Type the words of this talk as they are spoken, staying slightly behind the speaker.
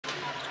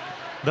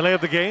Delay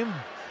of the game.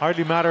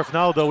 Hardly matter of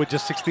now, though, with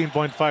just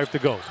 16.5 to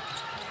go.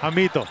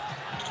 Hamito.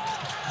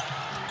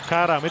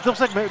 Karam. It looks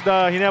like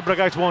the Ginebra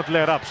guys won't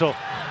let up, so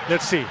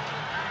let's see.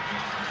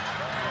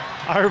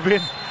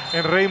 Arvin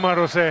and Raymar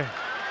Jose.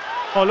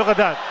 Oh, look at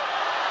that.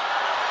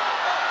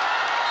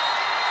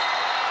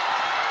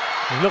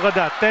 Look at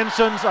that.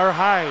 Tensions are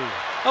high.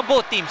 Well,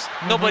 both teams,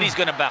 nobody's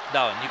gonna back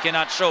down. You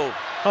cannot show.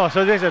 Oh,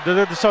 so they said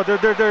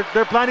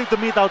they're planning to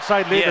meet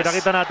outside later. Yes.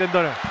 Nakita natin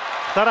doon.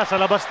 Tara, sa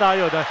labas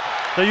tayo.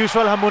 The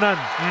usual hamunan.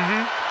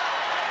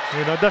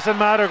 You know, doesn't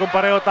matter kung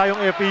pareho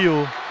tayong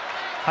FEU.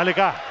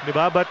 Halika, di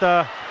ba? But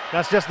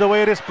that's just the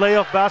way it is.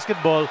 Playoff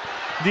basketball.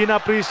 Di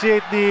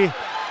na-appreciate ni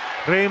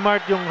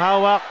Raymar yung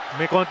hawak.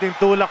 May konting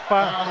tulak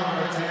pa.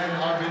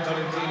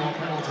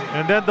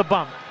 And then the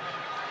bump.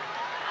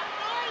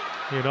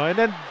 You know, and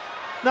then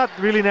not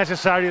really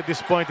necessary at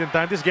this point in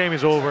time. This game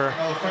is over.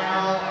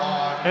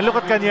 And look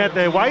at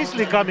Cañete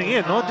wisely coming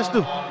in, no? Just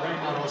to.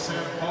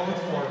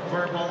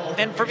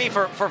 And for me,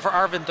 for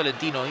Arvin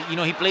Tolentino, you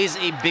know, he plays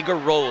a bigger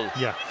role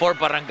for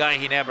Barangay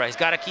Ginebra. He's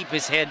got to keep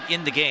his head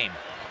in the game.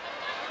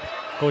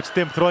 Coach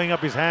Tim throwing up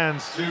his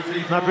hands.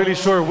 Not really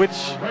sure which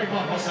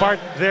part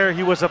there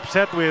he was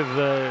upset with.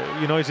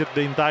 You know, is it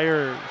the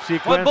entire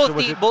sequence?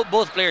 Well,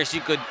 both players,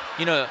 you could,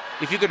 you know,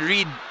 if you could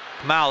read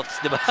mouths,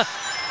 diba?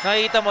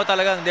 Nakita mo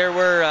talagang there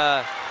were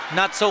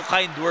not so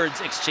kind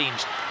words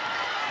exchanged.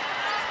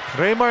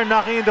 Raymar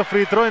knocking in the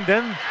free throw and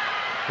then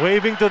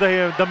waving to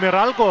the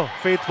MERALCO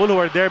faithful who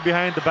are there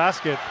behind the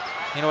basket.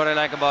 You know what I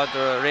like about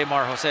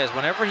Raymar Jose is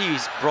whenever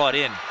he's brought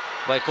in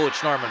by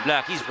Coach Norman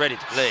Black, he's ready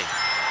to play.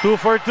 2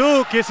 for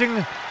 2,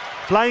 kissing,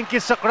 flying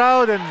kiss sa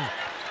crowd, and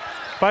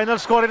final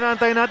score na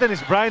antay natin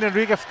is Brian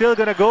Enriquez still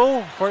gonna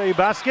go for a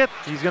basket.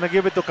 He's gonna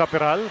give it to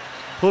Capiral,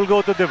 who'll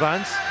go to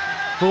Devance,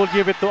 who will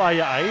give it to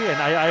Ayay, and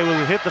Ayay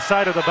will hit the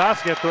side of the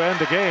basket to end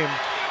the game.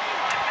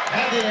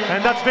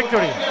 And that's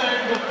victory.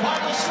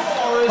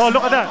 Oh,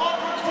 look at that.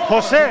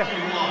 Jose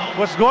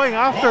was going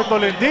after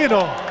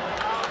Tolentino.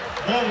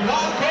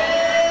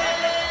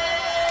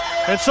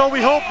 And so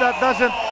we hope that doesn't